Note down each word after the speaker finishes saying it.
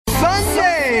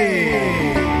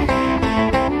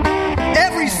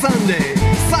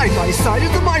side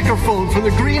of the microphone, from the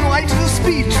green light to the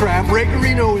speed trap, Ray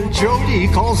Garino and Joe D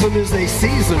calls them as they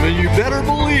sees them, and you better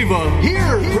believe them.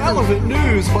 Here, relevant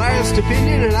news, biased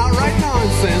opinion, and outright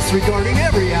nonsense regarding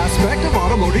every aspect of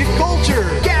automotive culture.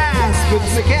 Gas with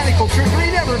mechanical trickery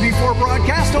never before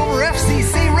broadcast over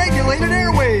FCC-regulated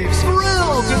airwaves.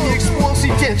 Thrilled to the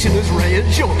explosive tension as Ray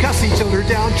and Joe cuss each other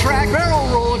down track, barrel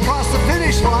roll across the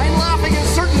finish line, laughing at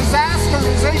certain disasters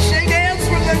as they shake hands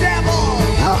with the devil.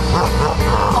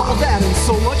 All that and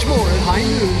so much more at high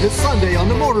noon this Sunday on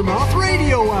the Motormouth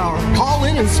Radio Hour. Call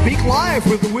in and speak live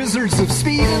with the Wizards of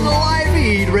Speed and the Live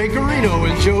Eat, Ray Garino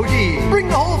and Joe D. Bring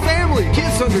the whole family.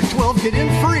 Kids under 12 get in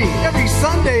free. Every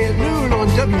Sunday at noon on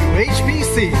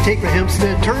WHPC. Take the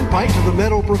Hempstead Turnpike to the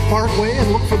Meadowbrook Parkway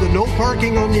and look for the no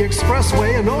parking on the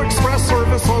expressway and no express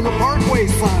service on the parkway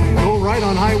sign. Go right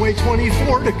on Highway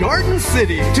 24 to Garden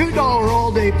City. $2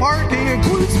 all-day parking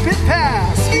includes pit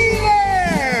pass.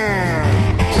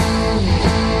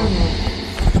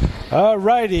 All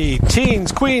righty,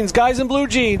 teens, queens, guys in blue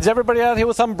jeans, everybody out here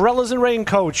with umbrellas and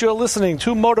raincoats. You're listening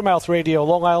to Motormouth Radio,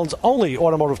 Long Island's only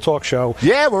automotive talk show.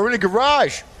 Yeah, we're in a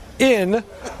garage. In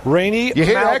rainy You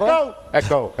hear Malba.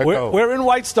 Echo. We're in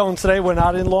Whitestone today. We're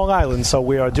not in Long Island, so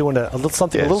we are doing a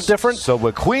little different. So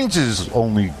we're Queens'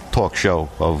 only talk show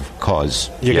of cars.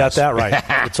 You got that right.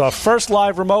 It's our first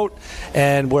live remote,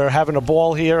 and we're having a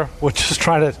ball here. We're just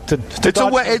trying to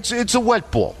it's a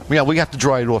wet ball. Yeah, we have to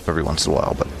dry it off every once in a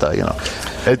while, but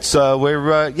it's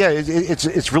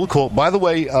it's really cool. By the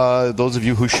way, those of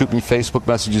you who shoot me Facebook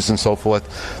messages and so forth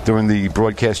during the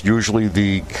broadcast,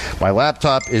 usually my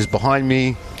laptop is behind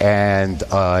me and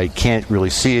I can't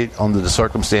really see it under the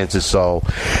circumstances, so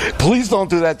please don't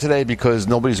do that today because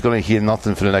nobody's going to hear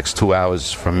nothing for the next 2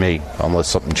 hours from me unless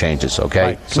something changes, okay?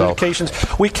 Right. Communications.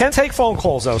 We can take phone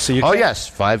calls, though, so you can. Oh, yes,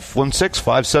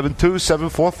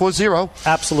 516-572-7440.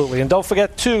 Absolutely. And don't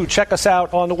forget to check us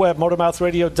out on the web,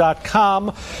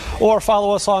 motormouthradio.com, or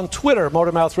follow us on Twitter,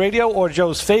 Motormouth Radio, or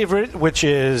Joe's favorite, which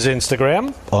is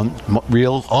Instagram.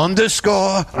 Real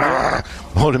underscore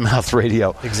Motormouth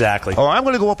Radio. Exactly. Or I'm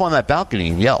going to go up on that balcony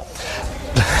and yell.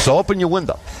 So open your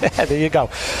window. There you go.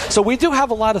 So we do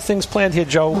have a lot of things planned here,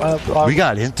 Joe. We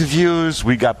got interviews.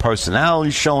 We got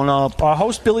personalities showing up. Our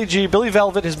host, Billy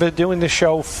Velvet, has been doing this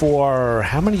show for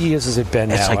how many years has it been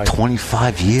now? It's like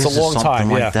 25 years it's a long or something time,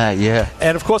 like that, yeah.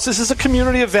 And, of course, this is a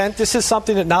community event. This is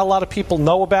something that not a lot of people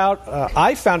know about.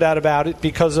 I found out about it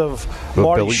because of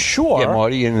Marty Schorr. Yeah,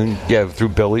 Marty, and through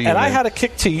Billy. And I had a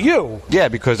kick to you. Yeah,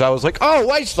 because I was like, oh,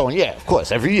 Whitestone, yeah, of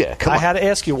course, every year. Come on. I had to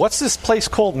ask you, what's this place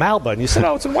called Malba? And you said,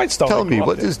 oh, it's in Whitestone. Tell me,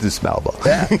 what is this Malba?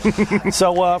 Yeah.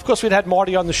 So, of course, we'd had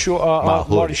Marty on the show,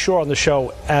 Marty Schorr on the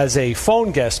show as a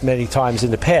phone guest many times in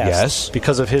the past. Yes.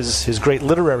 Because of his great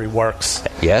literary works.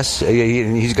 Yes,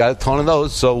 he's got a ton of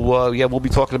those. So, we'll be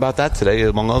talking about that today,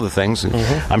 among other things.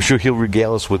 Mm-hmm. I'm sure he'll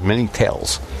regale us with many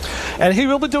tales. And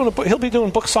he'll be doing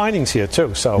book signings here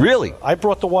too. So really, I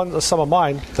brought some of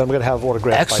mine that I'm going to have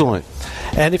autographed. Excellent.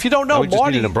 And if you don't know, Marty,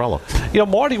 just need an umbrella.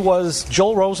 Marty was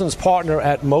Joel Rosen's partner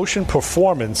at Motion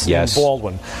Performance in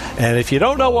Baldwin. And if you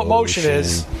don't know what Motion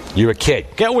is, you're a kid.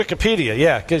 Get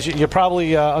Wikipedia, because you're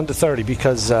probably under 30,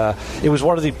 because it was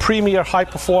one of the premier high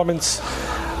performance.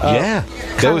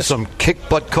 There was some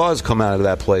kick-butt cars come out of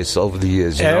that place over the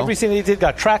years. And everything they did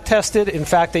got track tested. In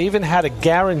fact, they even had a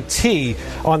guarantee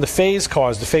on the phase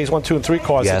cars, the phase 1, 2, and 3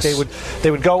 cars, that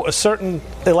they would go a certain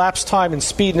elapsed time and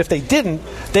speed, and if they didn't,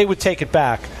 they would take it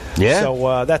back. Yeah.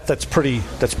 So that's pretty.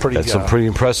 That's some pretty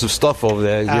impressive stuff over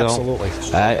there. Absolutely.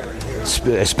 I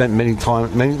spent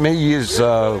many years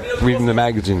reading the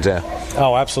magazines there.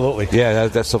 Oh, absolutely. Yeah,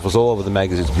 that stuff was all over the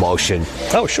magazines. Motion.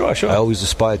 Oh, sure. I always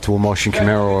aspired to a Motion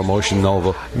Camaro or a Motion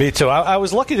Nova. Me too. I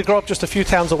was lucky to grow up just a few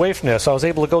towns away from there, so I was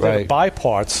able to go there to buy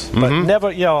parts. But never,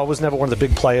 I was never one of the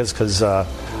big players because.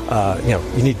 You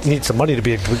need some money to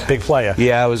be a big player.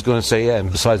 Yeah, I was going to say,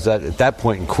 and besides that, at that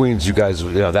point in Queens, you guys,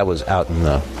 that was out in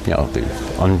the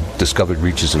undiscovered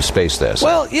reaches of space there. So.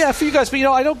 Well, yeah, for you guys, but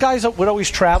I know guys would always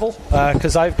travel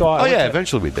because I've gone.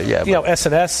 Eventually we did. Yeah,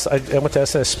 S&S. I went to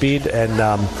S&S Speed, and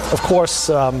of course,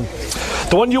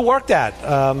 the one you worked at,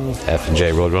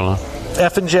 F&J Roadrunner.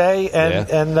 F&J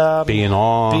and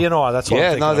B&R. B&R, that's what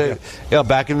I'm thinking of.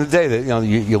 Back in the day,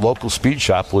 your local speed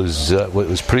shop was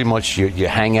pretty much your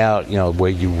hangout.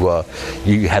 Where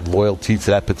you had loyalty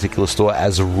to that particular store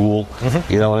as a rule.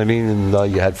 Mm-hmm. You know what I mean, and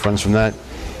you had friends from that.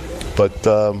 But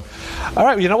all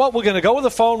right, you know what? We're going to go with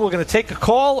the phone. We're going to take a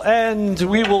call, and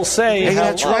we will say. Hey,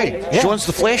 that's right. Yeah. She wants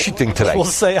the flashy thing today. We'll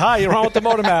say hi. You're on with the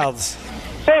Motor Mouths.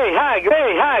 Hey,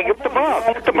 hi, get the Bronx.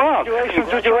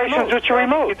 Congratulations with your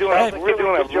remote. You're doing a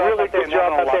really good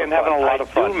job out there and having a lot of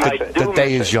fun. The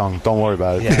day is young. Don't worry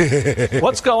about it. Yeah.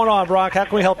 What's going on, Brock? How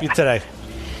can we help you today?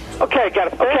 Okay, got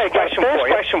a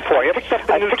question for you. I picked up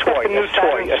a new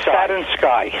toy, a Saturn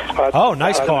Sky.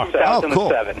 Nice car. 2007.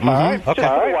 Cool.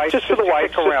 Okay. Just for the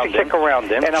wife to kick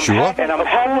around in. And I'm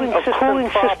having a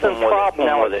cooling system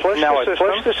problem with it. Now I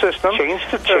flush the system, change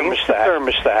the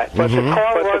thermostat, but the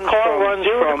car runs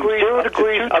from 0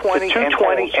 degrees up to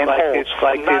 220 and holds.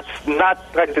 It's not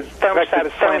like the thermostat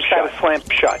is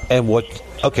slammed shut. And what?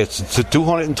 Okay, it's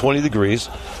 220 degrees.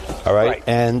 All right,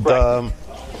 and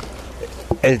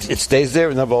it stays there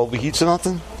and never overheats or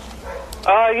nothing?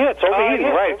 Yeah, it's overheating,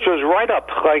 right. It goes right up.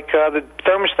 The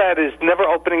thermostat is never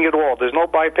opening at all. There's no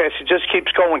bypass. It just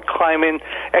keeps going, climbing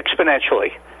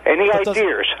exponentially. Any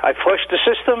ideas? I flushed the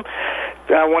system.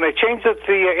 When I changed the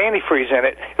antifreeze in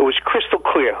it, it was crystal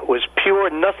clear. It was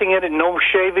pure, nothing in it, no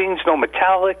shavings, no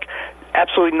metallic,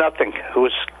 absolutely nothing. It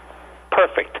was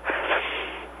perfect.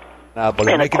 But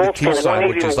they're making the T sign,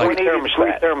 which is like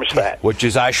thermostat. Which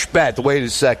is I spent. Wait a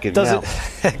second. Now,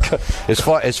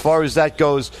 as far as that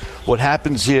goes, what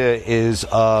happens here is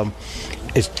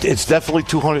it's definitely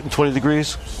 220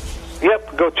 degrees.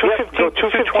 Yep, go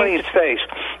 220 it stays.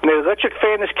 The electric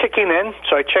fan is kicking in,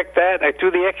 so I checked that. I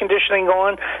threw the air conditioning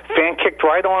on. Fan kicked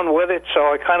right on with it, so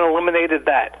I kind of eliminated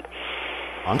that.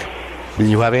 And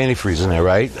you have antifreeze in there,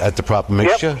 right? At the proper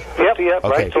mixture? Yep.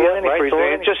 Okay. Right.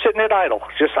 It's just sitting at idle.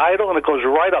 Just idle, and it goes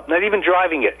right up. Not even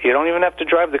driving it. You don't even have to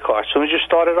drive the car. As soon as you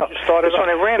start it up. When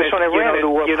I ran it, to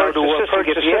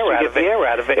get the air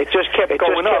out of it, it just kept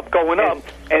going up.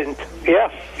 And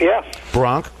yeah.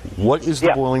 Bronk, what is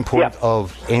the boiling point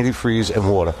of antifreeze and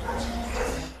water?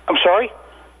 I'm sorry?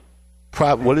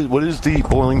 What is the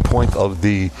boiling point of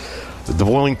the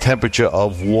boiling temperature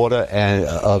of water and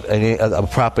of a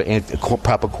proper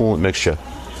coolant mixture?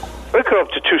 It could go up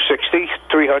to 260,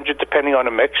 300, depending on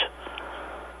the mix.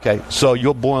 Okay, so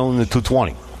you're boiling the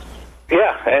 220.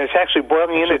 Yeah, and it's actually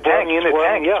boiling in the tank.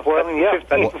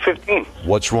 15.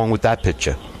 What's wrong with that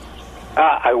picture?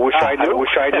 I wish I knew.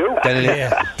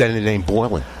 Then it ain't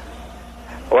boiling.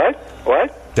 What?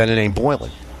 Then it ain't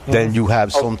boiling. Then you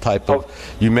have some type of,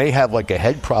 you may have like a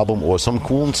head problem or some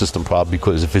cooling system problem,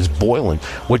 because if it's boiling,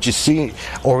 what you see,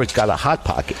 or it's got a hot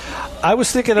pocket. I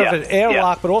was thinking of an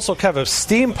airlock, but also kind of a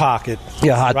steam pocket.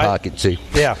 Yeah, hot pocket, see.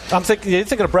 Yeah, you're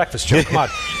thinking of breakfast, Joe. Come on.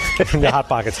 The hot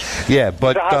pockets. Yeah,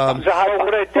 but... what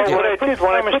I did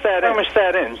when I put the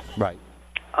thermostat in... Right.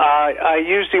 I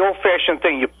use the old-fashioned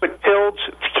thing. You put tildes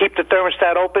to keep the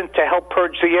thermostat open to help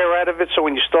purge the air out of it, so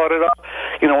when you start it up,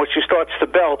 when she starts to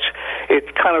belch,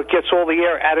 it kind of gets all the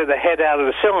air out of the head, out of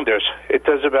the cylinders. It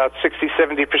does about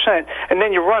 60-70%, and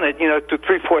then you run it, through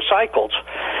 3-4 cycles,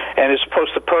 and it's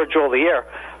supposed to purge all the air,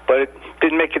 but it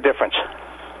didn't make a difference.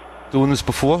 Doing this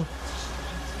before?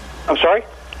 I'm sorry?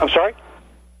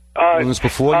 Doing this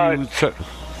before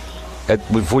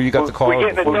before you got the car? We're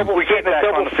getting a double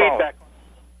feedback.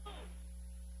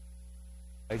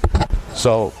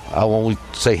 So I'll only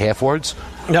say half words?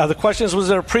 Now, the question is, was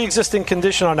there a pre-existing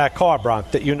condition on that car,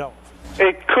 Bronk, that you know?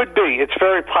 It could be. It's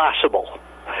very possible.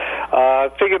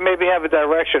 Figured maybe have a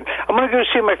direction. I'm going to go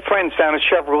see my friends down at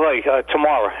Chevrolet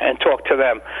tomorrow and talk to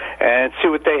them and see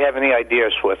what they have any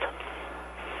ideas with.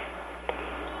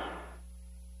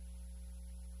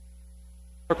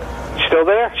 Still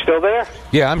there?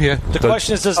 Yeah, I'm here. The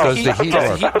question is, does the heat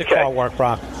in the car work,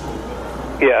 Bronk?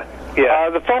 Yeah.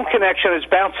 The phone connection is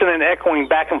bouncing and echoing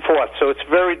back and forth, so it's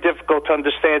very difficult to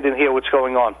understand and hear what's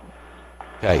going on.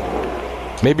 Okay.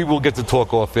 Maybe we'll get to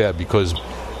talk off air, because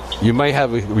you may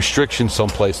have a restriction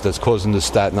someplace that's causing the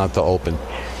stat not to open.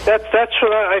 That's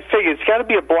what I figured. It's got to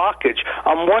be a blockage.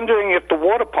 I'm wondering if the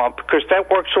water pump, because that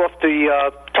works off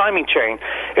the timing chain,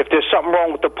 if there's something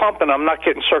wrong with the pump and I'm not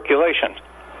getting circulation.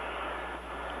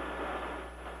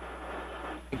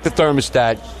 Take the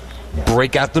thermostat,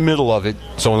 break out the middle of it,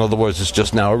 so in other words, it's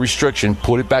just now a restriction,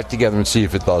 put it back together and see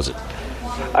if it does it.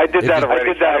 I did that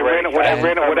already. I ran it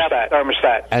without the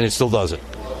thermostat. And it still does it.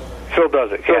 Still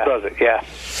does it, yeah.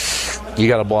 You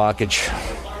got a blockage.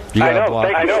 I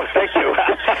know, thank you.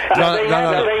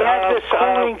 They have this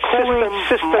cooling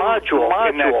system module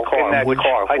in that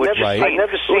car. I've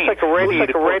never seen it. Looks like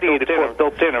a radiator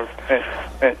built in.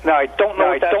 Now, I don't know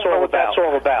what that's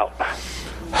all about.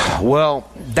 Well,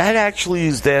 that actually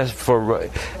is there for...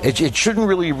 It shouldn't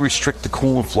really restrict the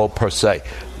coolant flow per se.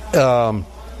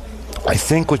 I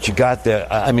think what you got there...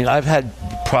 I mean, I've had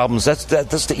problems. That's the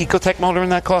Ecotech motor in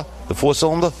that car? The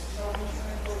 4-cylinder?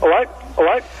 What?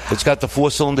 It's got the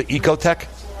 4-cylinder Ecotech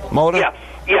motor? Yeah.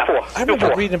 I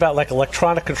remember reading about like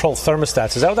electronic control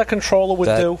thermostats. Is that what that controller would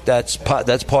do? That's part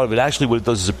of it. Actually, what it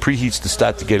does is it preheats the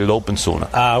stat to get it open sooner.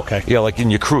 Okay. Yeah, like in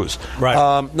your cruise. Right.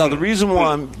 Now the reason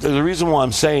why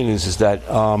I'm saying is that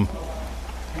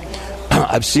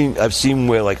I've seen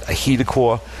where like a heater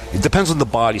core. It depends on the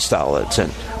body style that it's in.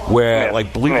 Where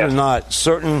like believe it or not,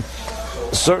 certain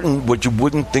what you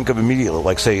wouldn't think of immediately,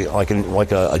 like say like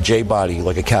a J body,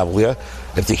 like a Cavalier,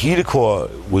 if the heater core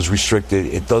was restricted,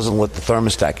 it doesn't let the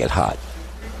thermostat get hot.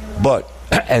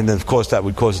 And then of course that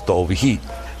would cause it to overheat.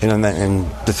 And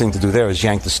the thing to do there is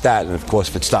yank the stat, and of course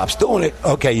if it stops doing it,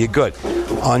 okay, you're good.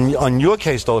 On your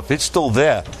case though, if it's still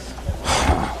there,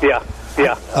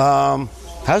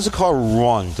 how does the car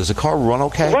run? Does the car run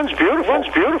okay? It runs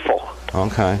beautiful.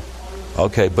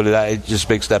 Okay, but it just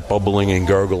makes that bubbling and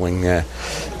gurgling there.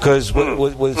 Because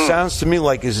what it sounds to me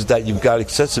like is that you've got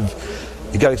excessive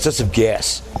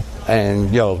gas,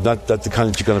 and not the kind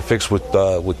that you're going to fix with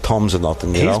Tums or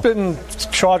nothing. He's been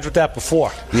charged with that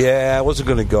before. Yeah, I wasn't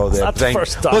going to go there. Not the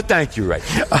first time. Well, thank you, Ray.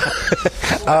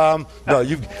 No,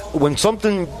 when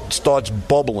something starts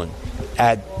bubbling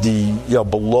at the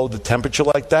below the temperature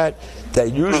like that.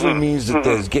 That usually means that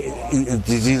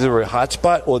there's either a hot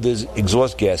spot or there's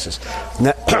exhaust gases.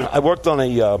 Now, I worked on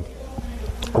a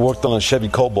Chevy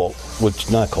Cobalt,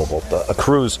 a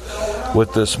Cruise,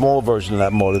 with the small version of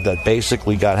that motor. That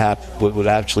basically what would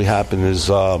actually happen is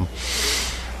that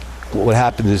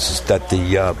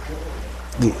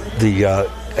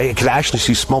it could actually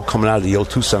see smoke coming out of the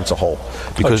O2 sensor hole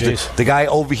because the guy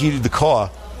overheated the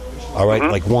car. All right,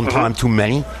 like one time too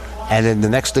many. And then the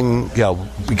next thing,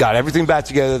 we got everything back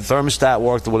together, the thermostat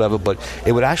worked or whatever, but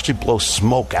it would actually blow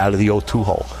smoke out of the O2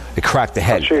 hole. It cracked the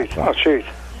head. Oh, jeez.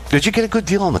 Did you get a good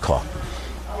deal on the car?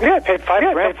 Yeah, I paid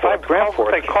 $5,000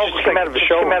 for it. The car came out of the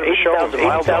showroom,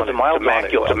 8,000 miles,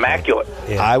 immaculate.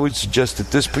 Yeah. I would suggest at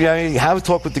this point, have a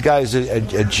talk with the guys at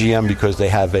GM because they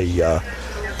have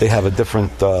a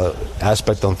different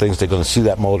aspect on things. They're going to see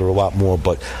that motor a lot more.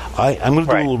 But I'm going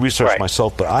to do a little research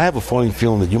myself. But I have a funny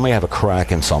feeling that you may have a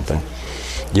crack in something.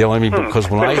 You know what I mean? Because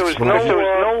there was no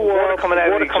water coming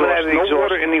out of the exhaust, no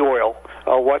water in the oil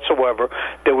whatsoever.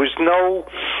 There was no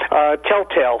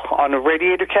telltale on the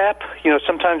radiator cap.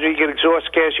 Sometimes when you get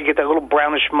exhaust gas, you get that little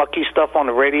brownish, mucky stuff on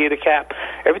the radiator cap.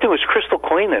 Everything was crystal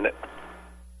clean in it.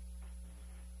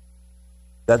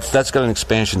 That's got an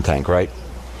expansion tank, right?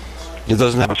 It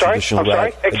doesn't have a traditional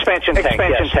expansion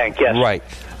tank, yes. Right.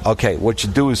 Okay, what you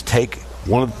do is take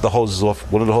one of the hoses off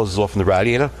from the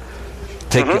radiator,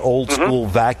 take the old school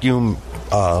vacuum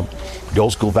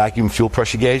fuel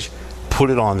pressure gauge, put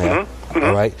it on there.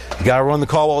 All right? You got to run the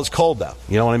car while it's cold out.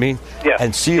 You know what I mean? Yeah.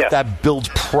 And see if that builds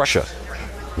pressure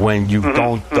when you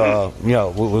don't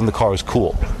when the car is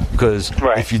cool. Because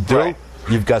if you do,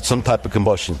 you've got some type of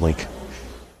combustion leak.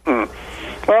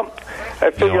 Well,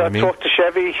 I figure I'll talk to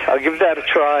Chevy. I'll give that a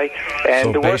try.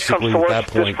 And the worst comes to worst at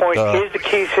this point, here's the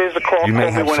keys, here's the call. You may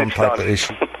have some type of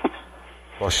issue.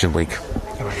 Combustion leak.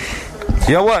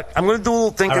 You know what? I'm going to do a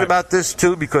little thinking about this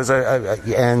too because we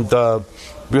got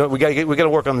to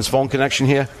work on this phone connection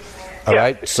here. All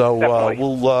right. So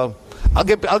I'll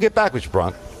get back with you,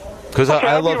 Bron, because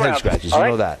I love head scratches. You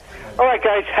know that. All right,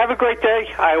 guys. Have a great day.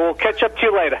 I will catch up to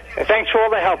you later. Thanks for all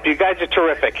the help. You guys are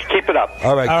terrific. Keep it up.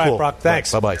 All right, cool. Brock.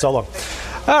 Thanks. Bye-bye. So long.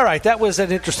 All right, that was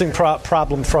an interesting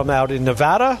problem from out in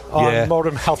Nevada on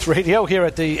Motor Mouth Radio here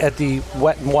at the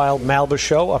Wet and Wild Malba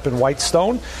show up in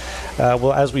Whitestone.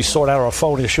 Well, as we sort out our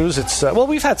phone issues,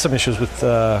 we've had some issues with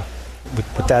that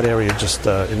area just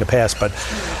in the past, but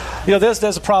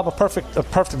there's a problem, a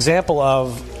perfect example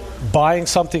of buying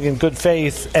something in good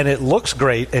faith and it looks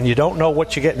great and you don't know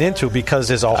what you're getting into because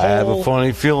there's a whole... I have a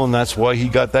funny feeling that's why he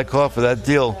got that car for that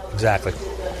deal. Exactly.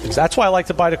 That's why I like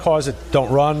to buy the cars that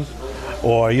don't run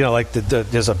or, like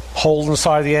there's a hole in the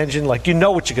side of the engine. Like,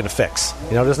 what you're going to fix.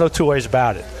 There's no two ways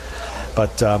about it.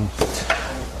 But,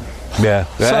 yeah.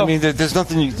 I mean, there's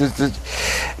nothing...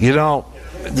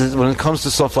 when it comes to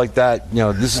stuff like that,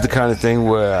 this is the kind of thing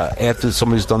where after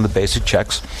somebody's done the basic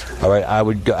checks, all right, I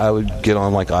would get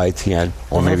on like ITN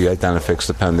or maybe Identifix,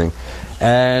 depending,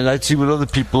 and I'd see what other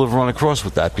people have run across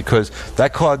with that because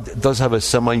that car does have a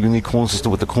semi-unique cooling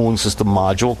system with the cooling system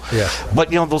module. Yeah. But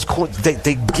those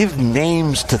they give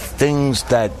names to things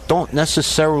that don't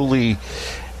necessarily.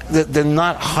 They're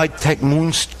not high-tech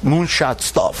moonshot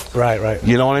stuff. Right.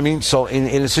 You know what I mean? So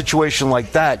in a situation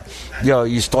like that,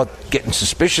 you start getting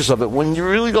suspicious of it when you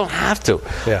really don't have to.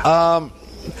 Yeah.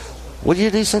 What year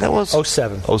did you say that was?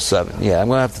 07. 07. Yeah, I'm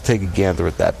going to have to take a gander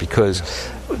at that because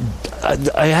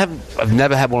I've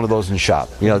never had one of those in shop.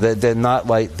 They're not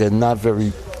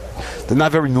very they're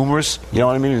not very numerous. You know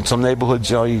what I mean? In some neighborhoods,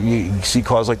 you see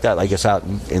cars like that. I guess out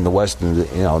in the west, in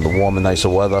the warm and nicer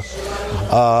weather,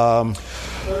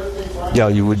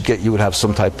 you would have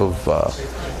some type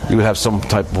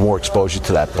of more exposure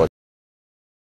to that, but